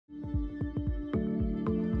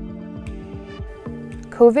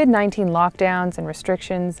COVID-19 lockdowns and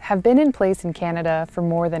restrictions have been in place in Canada for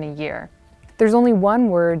more than a year. There's only one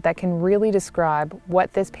word that can really describe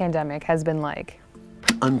what this pandemic has been like.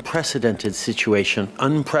 Unprecedented situation,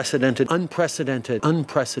 unprecedented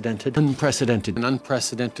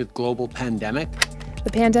global pandemic.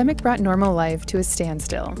 The pandemic brought normal life to a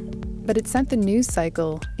standstill, but it sent the news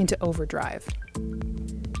cycle into overdrive.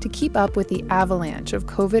 To keep up with the avalanche of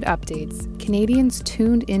COVID updates, Canadians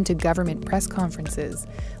tuned into government press conferences,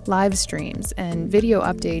 live streams, and video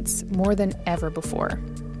updates more than ever before.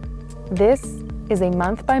 This is a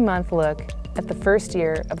month-by-month look at the first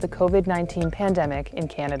year of the COVID-19 pandemic in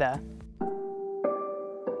Canada.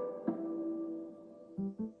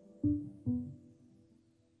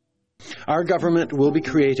 Our government will be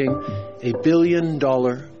creating a $1 billion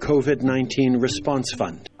COVID-19 response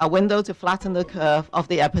fund. Our window to flatten the curve of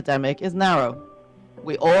the epidemic is narrow.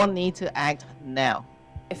 We all need to act now.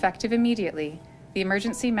 Effective immediately, the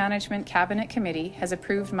Emergency Management Cabinet Committee has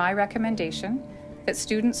approved my recommendation that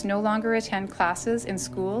students no longer attend classes in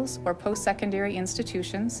schools or post-secondary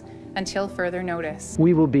institutions until further notice.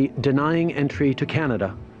 We will be denying entry to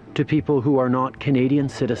Canada to people who are not Canadian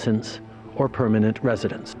citizens or permanent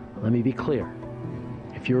residents. Let me be clear.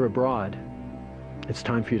 If you're abroad, it's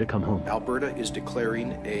time for you to come home. Alberta is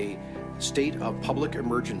declaring a state of public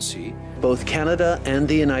emergency. Both Canada and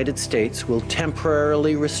the United States will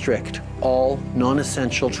temporarily restrict all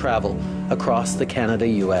non-essential travel across the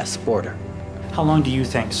Canada-US border. How long do you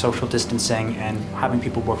think social distancing and having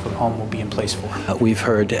people work from home will be in place for? We've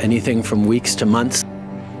heard anything from weeks to months.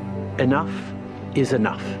 Enough is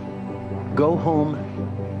enough. Go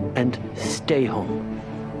home and stay home.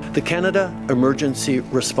 The Canada Emergency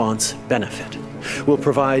Response Benefit will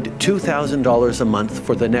provide $2,000 a month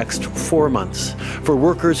for the next 4 months for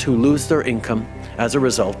workers who lose their income as a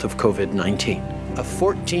result of COVID-19. A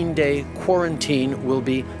 14-day quarantine will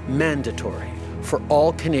be mandatory for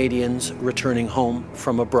all Canadians returning home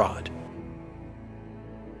from abroad.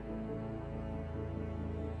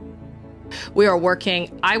 We are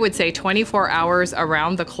working, I would say, 24 hours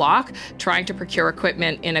around the clock, trying to procure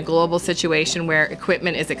equipment in a global situation where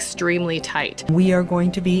equipment is extremely tight. We are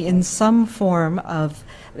going to be in some form of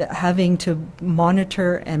having to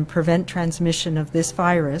monitor and prevent transmission of this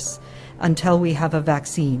virus until we have a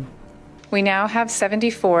vaccine. We now have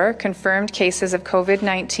 74 confirmed cases of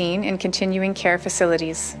COVID-19 in continuing care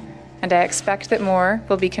facilities, and I expect that more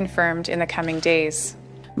will be confirmed in the coming days.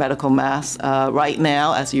 Medical masks right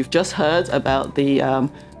now, as you've just heard about the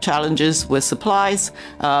challenges with supplies,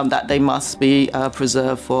 that they must be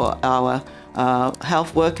preserved for our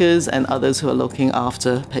health workers and others who are looking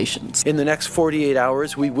after patients. In the next 48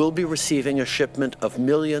 hours, we will be receiving a shipment of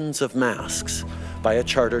millions of masks by a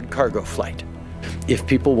chartered cargo flight. If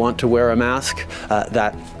people want to wear a mask,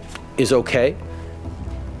 that is okay.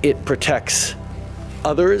 It protects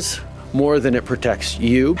others more than it protects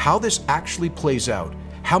you. How this actually plays out,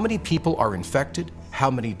 how many people are infected, how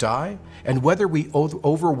many die, and whether we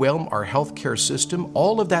overwhelm our healthcare system,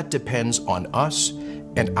 all of that depends on us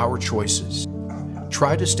and our choices.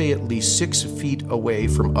 Try to stay at least 6 feet away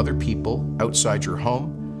from other people outside your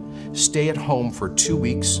home. Stay at home for 2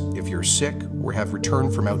 weeks if you're sick or have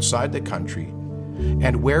returned from outside the country.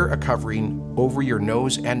 And wear a covering over your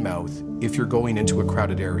nose and mouth if you're going into a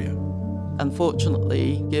crowded area.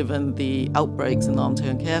 Unfortunately, given the outbreaks in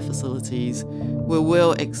long-term care facilities, we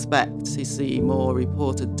will expect to see more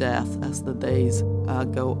reported death as the days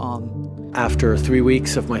go on. After 3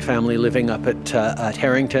 weeks of my family living up at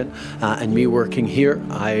Harrington and me working here,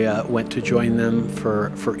 I went to join them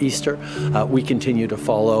for Easter. We continue to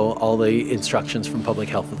follow all the instructions from public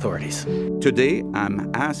health authorities. Today,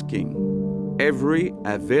 I'm asking every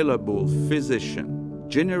available physician,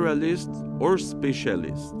 generalist or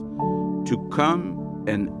specialist, to come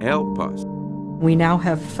and help us. We now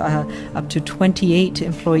have up to 28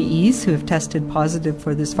 employees who have tested positive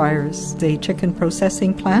for this virus. A chicken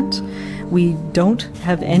processing plant. We don't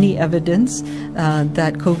have any evidence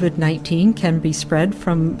that COVID-19 can be spread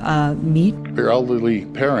from meat. Their elderly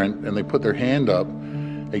parent, and they put their hand up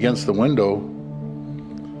against the window.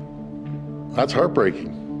 That's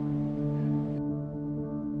heartbreaking.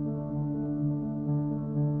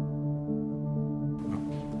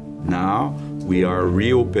 Now we are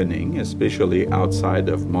reopening, especially outside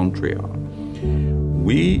of Montreal.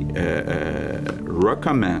 We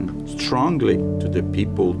recommend strongly to the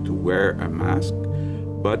people to wear a mask,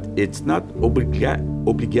 but it's not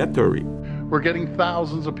obligatory. We're getting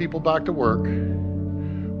thousands of people back to work.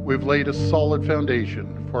 We've laid a solid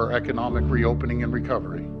foundation for economic reopening and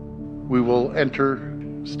recovery. We will enter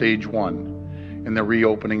stage 1 in the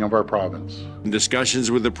reopening of our province. In discussions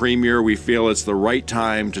with the Premier, we feel it's the right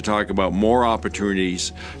time to talk about more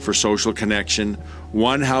opportunities for social connection.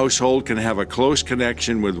 One household can have a close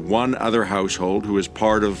connection with one other household who is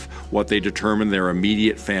part of what they determine their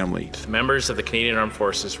immediate family. Members of the Canadian Armed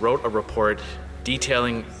Forces wrote a report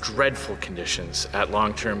detailing dreadful conditions at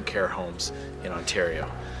long-term care homes in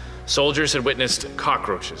Ontario. Soldiers had witnessed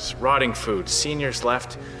cockroaches, rotting food, seniors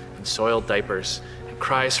left in soiled diapers, and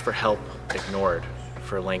cries for help ignored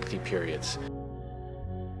for lengthy periods.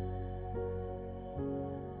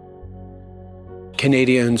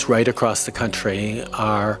 Canadians right across the country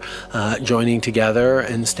are joining together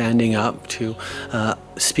and standing up to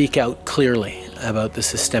speak out clearly about the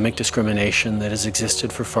systemic discrimination that has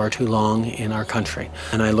existed for far too long in our country.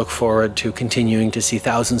 And I look forward to continuing to see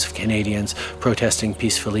thousands of Canadians protesting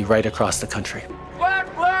peacefully right across the country.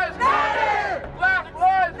 Black lives matter! Black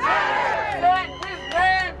lives matter! Say his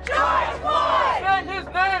name! George Floyd! Say his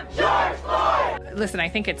name! George Floyd! Listen, I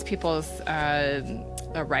think it's people's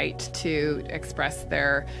a right to express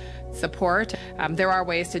their support. There are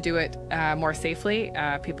ways to do it more safely.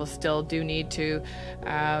 People still do need to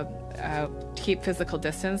keep physical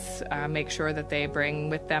distance, make sure that they bring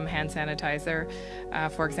with them hand sanitizer,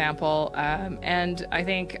 for example, and I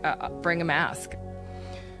think bring a mask.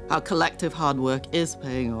 Our collective hard work is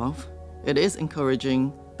paying off. It is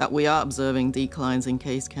encouraging that we are observing declines in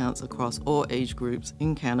case counts across all age groups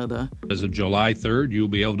in Canada. As of July 3rd, you'll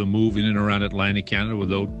be able to move in and around Atlantic Canada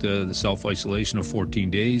without the self-isolation of 14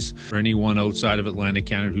 days. For anyone outside of Atlantic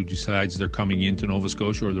Canada who decides they're coming into Nova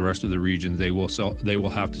Scotia or the rest of the region, they will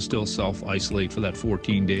have to still self-isolate for that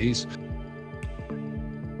 14 days.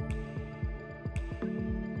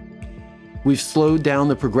 We've slowed down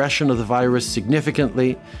the progression of the virus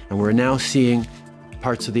significantly, and we're now seeing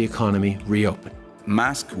parts of the economy reopen.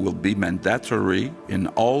 Masks will be mandatory in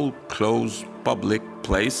all closed public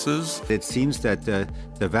places. It seems that the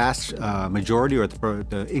vast majority or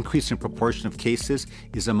the increasing proportion of cases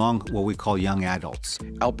is among what we call young adults.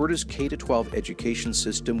 Alberta's K-12 education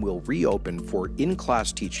system will reopen for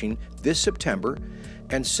in-class teaching this September,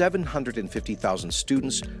 and 750,000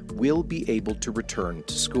 students will be able to return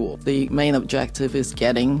to school. The main objective is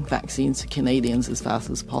getting vaccines to Canadians as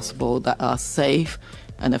fast as possible that are safe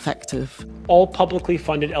and effective. All publicly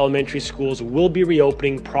funded elementary schools will be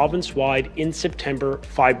reopening province-wide in September,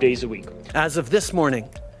 5 days a week. As of this morning,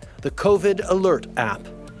 the COVID Alert app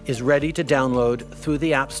is ready to download through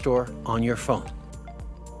the App Store on your phone.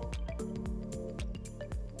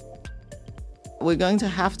 We're going to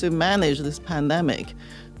have to manage this pandemic,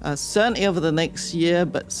 certainly over the next year,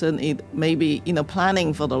 but certainly maybe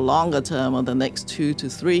planning for the longer term of the next 2 to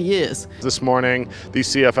 3 years. This morning, the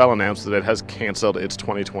CFL announced that it has canceled its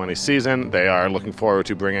 2020 season. They are looking forward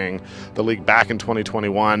to bringing the league back in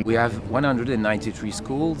 2021. We have 193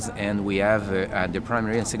 schools, and we have at the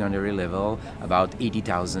primary and secondary level about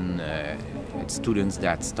 80,000 students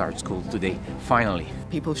that start school today, finally.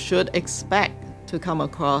 People should expect to come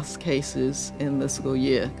across cases in the school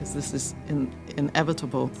year, because this is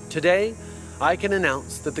inevitable. Today, I can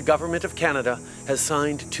announce that the Government of Canada has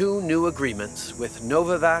signed 2 new agreements with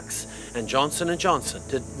Novavax and Johnson & Johnson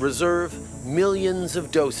to reserve millions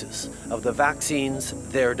of doses of the vaccines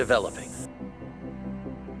they're developing.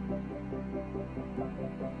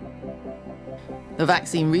 The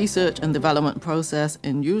vaccine research and development process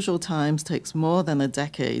in usual times takes more than a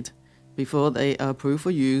decade before they are approved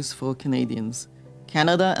for use for Canadians.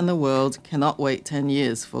 Canada and the world cannot wait 10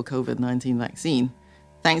 years for COVID-19 vaccine.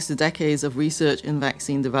 Thanks to decades of research in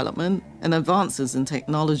vaccine development and advances in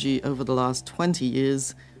technology over the last 20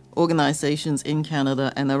 years, organizations in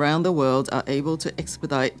Canada and around the world are able to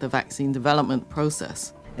expedite the vaccine development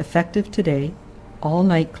process. Effective today, all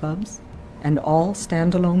nightclubs and all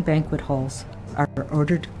standalone banquet halls are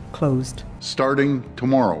ordered closed. Starting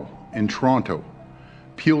tomorrow in Toronto,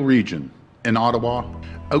 Peel Region, and Ottawa,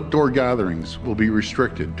 outdoor gatherings will be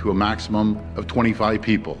restricted to a maximum of 25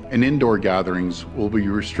 people, and indoor gatherings will be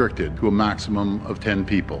restricted to a maximum of 10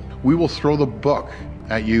 people. We will throw the book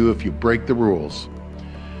at you if you break the rules.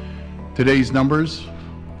 Today's numbers,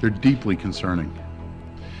 they're deeply concerning.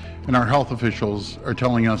 And our health officials are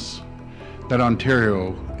telling us that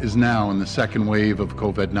Ontario is now in the second wave of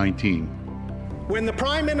COVID-19. When the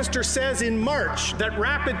Prime Minister says in March that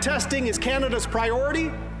rapid testing is Canada's priority,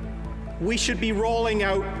 we should be rolling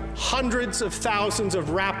out hundreds of thousands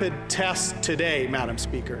of rapid tests today, Madam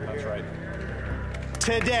Speaker. That's right.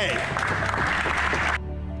 Today.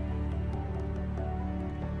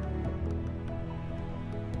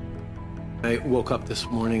 I woke up this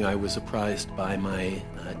morning, I was surprised by my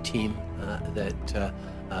team that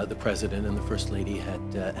the President and the First Lady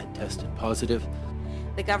had tested positive.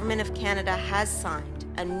 The Government of Canada has signed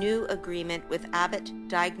a new agreement with Abbott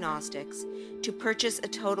Diagnostics to purchase a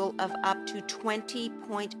total of up to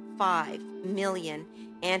 20.5 million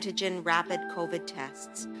antigen rapid COVID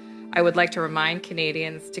tests. I would like to remind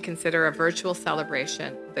Canadians to consider a virtual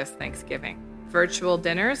celebration this Thanksgiving. Virtual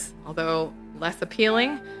dinners, although less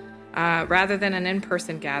appealing, rather than an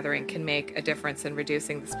in-person gathering, can make a difference in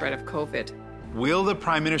reducing the spread of COVID. Will the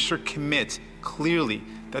Prime Minister commit clearly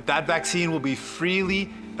that that vaccine will be freely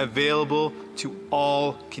available to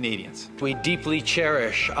all Canadians? We deeply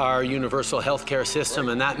cherish our universal healthcare system,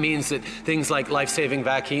 and that means that things like life-saving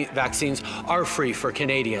vaccines are free for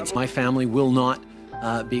Canadians. My family will not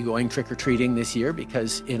be going trick-or-treating this year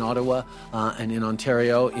because in Ottawa and in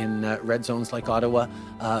Ontario, in red zones like Ottawa,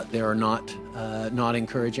 they are not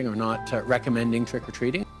encouraging or not recommending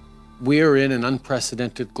trick-or-treating. We are in an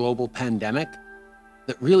unprecedented global pandemic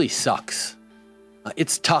that really sucks.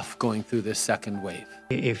 It's tough going through this second wave.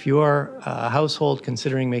 If you're a household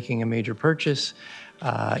considering making a major purchase,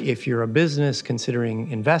 if you're a business considering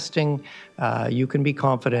investing, you can be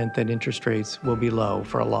confident that interest rates will be low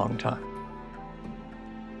for a long time.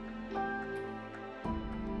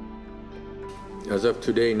 As of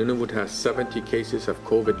today, Nunavut has 70 cases of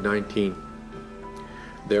COVID-19.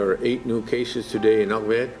 There are 8 new cases today in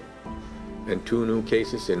Alved and 2 new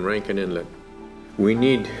cases in Rankin Inlet. We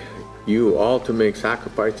need you all to make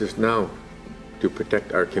sacrifices now to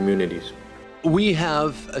protect our communities. We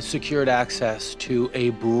have secured access to a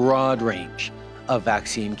broad range of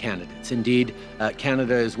vaccine candidates. Indeed,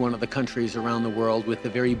 Canada is one of the countries around the world with the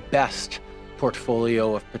very best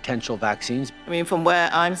portfolio of potential vaccines. I mean, from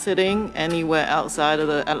where I'm sitting, anywhere outside of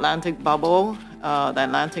the Atlantic bubble, the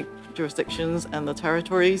Atlantic jurisdictions and the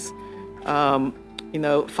territories,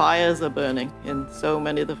 fires are burning in so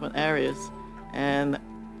many different areas. And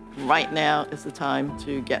right now is the time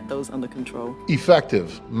to get those under control.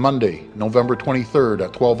 Effective Monday, November 23rd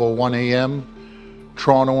at 12:01 a.m.,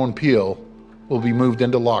 Toronto and Peel will be moved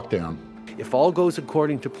into lockdown. If all goes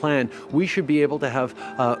according to plan, we should be able to have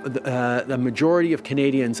the majority of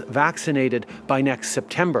Canadians vaccinated by next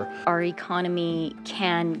September. Our economy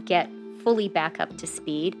can get fully back up to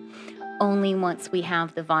speed only once we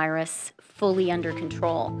have the virus fully under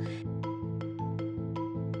control.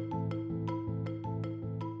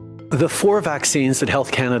 The 4 vaccines that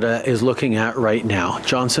Health Canada is looking at right now,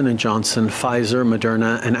 Johnson & Johnson, Pfizer,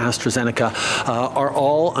 Moderna, and AstraZeneca, are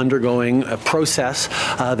all undergoing a process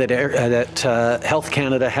that Health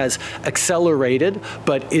Canada has accelerated,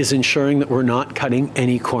 but is ensuring that we're not cutting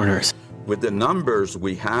any corners. With the numbers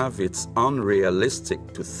we have, it's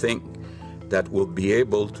unrealistic to think that we'll be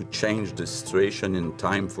able to change the situation in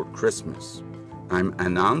time for Christmas. I'm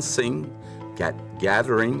announcing that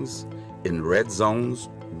gatherings in red zones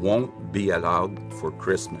won't be allowed for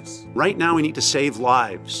Christmas. Right now we need to save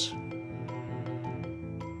lives.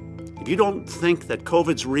 If you don't think that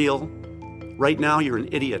COVID's real, right now you're an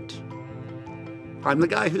idiot. I'm the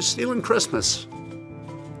guy who's stealing Christmas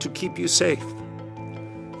to keep you safe.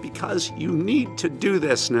 Because you need to do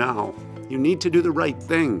this now. You need to do the right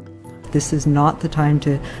thing. This is not the time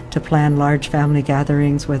to plan large family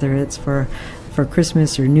gatherings, whether it's for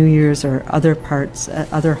Christmas or New Year's or other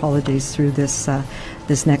holidays through this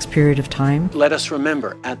next period of time. Let us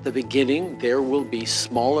remember, at the beginning, there will be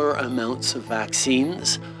smaller amounts of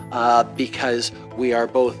vaccines because we are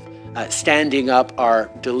both standing up our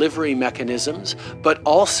delivery mechanisms, but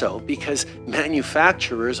also because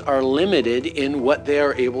manufacturers are limited in what they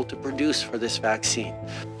are able to produce for this vaccine.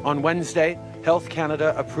 On Wednesday, Health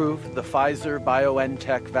Canada approved the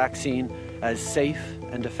Pfizer-BioNTech vaccine as safe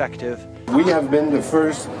and effective. We have been the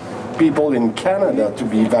first people in Canada to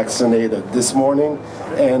be vaccinated this morning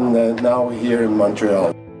and now here in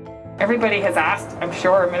Montreal. Everybody has asked, I'm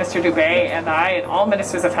sure, Minister Dubé and I and all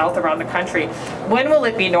ministers of health around the country, when will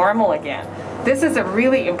it be normal again? This is a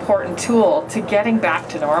really important tool to getting back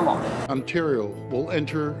to normal. Ontario will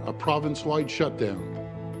enter a province-wide shutdown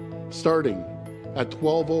starting at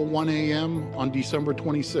 12:01 a.m. on December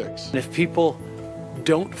 26th. And if people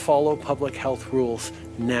don't follow public health rules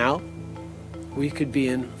now, we could be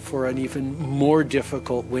in for an even more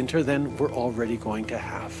difficult winter than we're already going to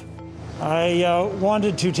have. I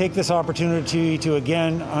wanted to take this opportunity to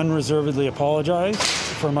again unreservedly apologize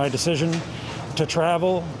for my decision to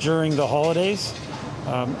travel during the holidays.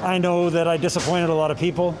 I know that I disappointed a lot of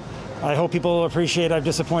people. I hope people appreciate I've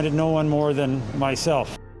disappointed no one more than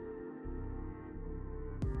myself.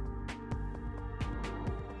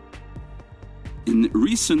 In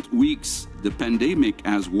recent weeks, the pandemic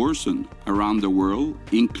has worsened around the world,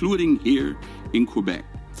 including here in Quebec.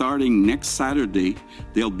 starting next Saturday,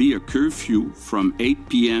 there'll be a curfew from 8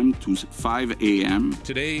 p.m. to 5 a.m.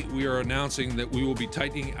 Today, we are announcing that we will be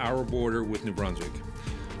tightening our border with New Brunswick.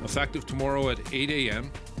 Effective tomorrow at 8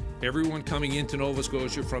 a.m., everyone coming into Nova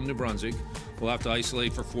Scotia from New Brunswick will have to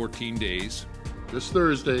isolate for 14 days. This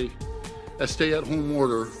Thursday, a stay-at-home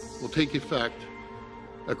order will take effect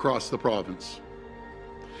across the province.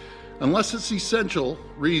 Unless it's essential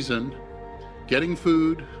reason, getting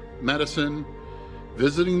food, medicine,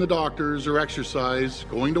 visiting the doctors or exercise,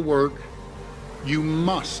 going to work, you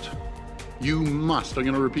must, I'm going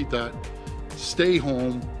to repeat that, stay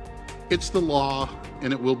home. It's the law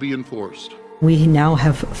and it will be enforced. We now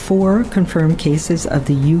have 4 confirmed cases of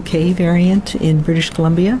the UK variant in British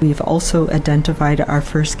Columbia. We've also identified our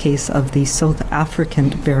first case of the South African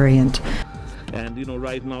variant. And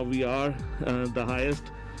right now we are the highest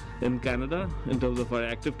in Canada in terms of our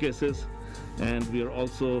active cases, and we are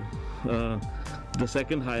also the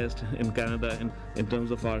second highest in Canada in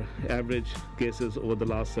terms of our average cases over the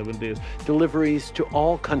last 7 days. Deliveries to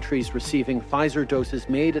all countries receiving Pfizer doses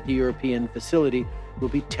made at the European facility will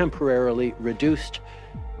be temporarily reduced.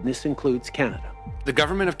 This includes Canada. The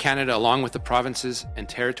Government of Canada, along with the provinces and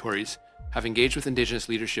territories, have engaged with Indigenous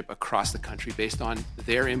leadership across the country. Based on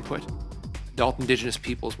their input, adult Indigenous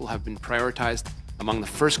peoples will have been prioritized among the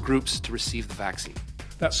first groups to receive the vaccine.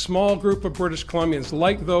 That small group of British Columbians,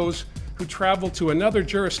 like those who travel to another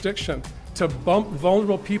jurisdiction to bump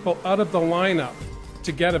vulnerable people out of the lineup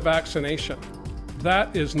to get a vaccination.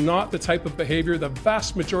 That is not the type of behavior the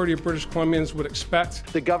vast majority of British Columbians would expect.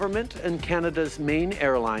 The government and Canada's main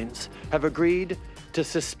airlines have agreed to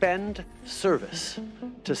suspend service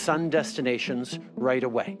to sun destinations right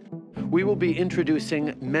away. We will be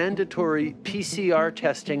introducing mandatory PCR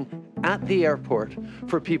testing at the airport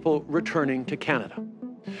for people returning to Canada.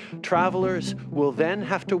 Travelers will then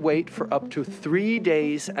have to wait for up to 3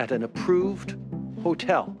 days at an approved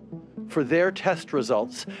hotel for their test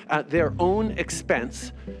results at their own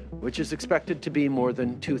expense, which is expected to be more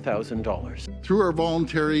than $2,000. Through our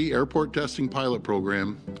voluntary airport testing pilot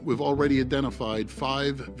program, we've already identified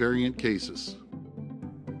 5 variant cases.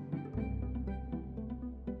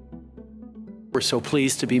 We're so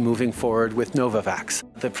pleased to be moving forward with Novavax.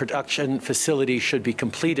 The production facility should be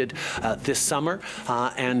completed this summer,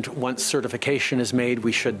 and once certification is made,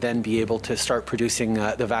 we should then be able to start producing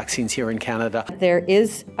the vaccines here in Canada. There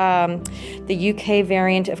is the UK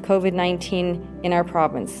variant of COVID-19 in our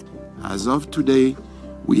province. As of today,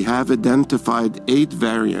 we have identified 8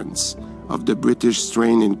 variants of the British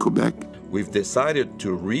strain in Quebec. We've decided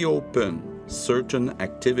to reopen certain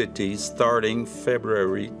activities starting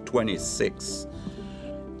February 26.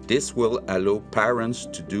 This will allow parents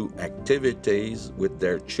to do activities with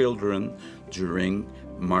their children during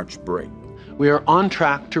March break. We are on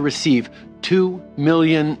track to receive 2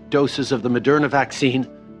 million doses of the Moderna vaccine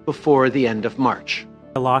before the end of March.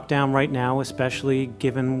 The lockdown right now, especially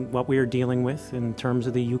given what we are dealing with in terms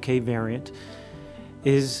of the UK variant,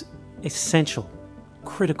 is essential,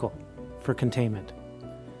 critical for containment.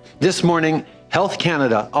 This morning, Health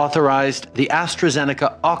Canada authorized the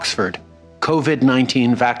AstraZeneca Oxford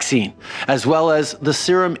COVID-19 vaccine, as well as the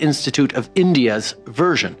Serum Institute of India's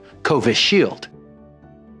version, Covishield.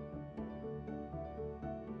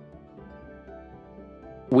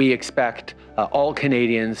 We expect all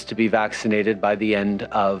Canadians to be vaccinated by the end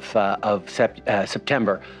of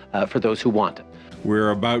September for those who want it.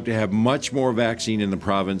 We're about to have much more vaccine in the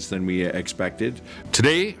province than we expected.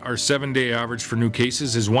 Today, our 7-day average for new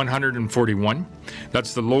cases is 141.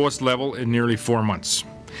 That's the lowest level in nearly 4 months.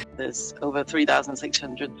 There's over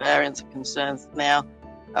 3,600 variants of concerns now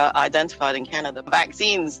identified in Canada.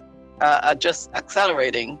 Vaccines are just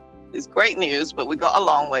accelerating. It's great news, but we've got a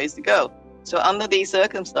long ways to go. So under these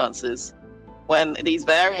circumstances, when these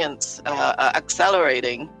variants are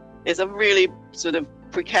accelerating, it's a really sort of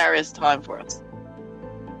precarious time for us.